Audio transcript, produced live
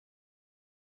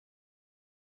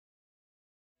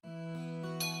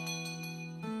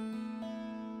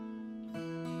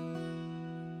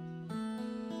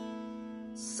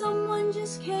man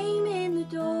just came in the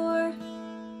door,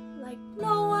 like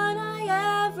no one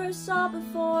I ever saw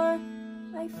before.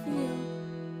 I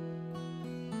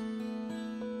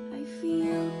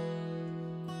feel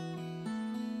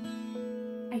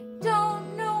I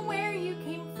don't know where you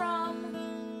came from.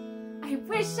 I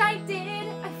wish I did.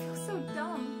 I feel so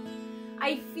dumb.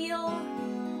 I feel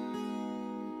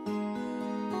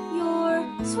your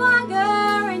swagger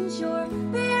and your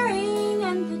bearing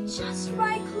and the just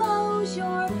right clothes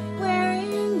you're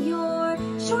wearing, your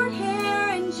short hair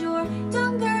and your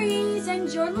dungarees and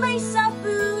your lace-up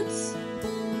boots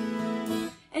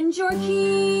and your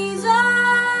keys.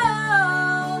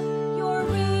 Oh, your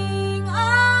ring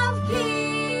of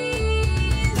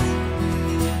keys.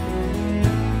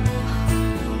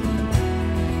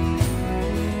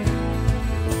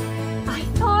 I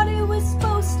thought it was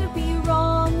supposed to be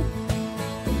wrong,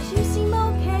 but you seem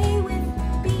okay with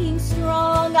being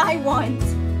strong. I want.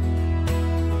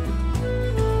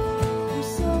 You're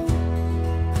so.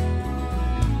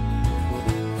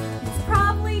 It's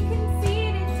probably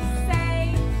conceited to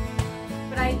say,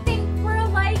 but I think we're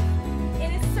alike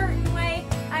in a certain way.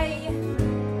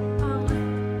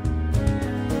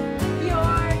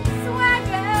 Your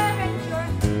swagger and your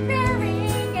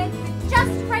bearing and the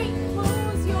just right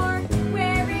clothes you're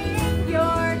wearing,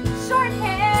 your short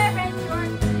hair and your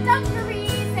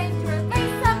dungarees and your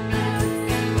lace-up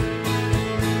boots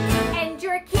and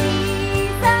your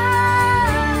keys. Oh,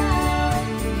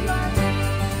 your ring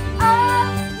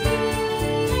of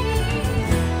keys.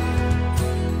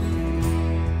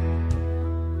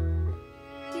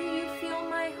 Do you feel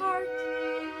my heart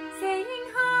saying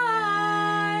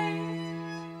hi?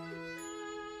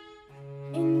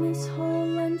 In this whole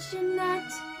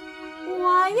luncheonette,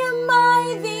 why am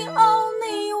I the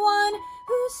only one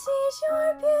who sees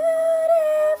you're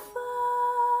beautiful?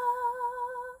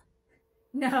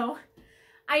 No,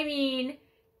 I mean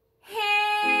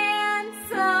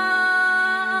handsome.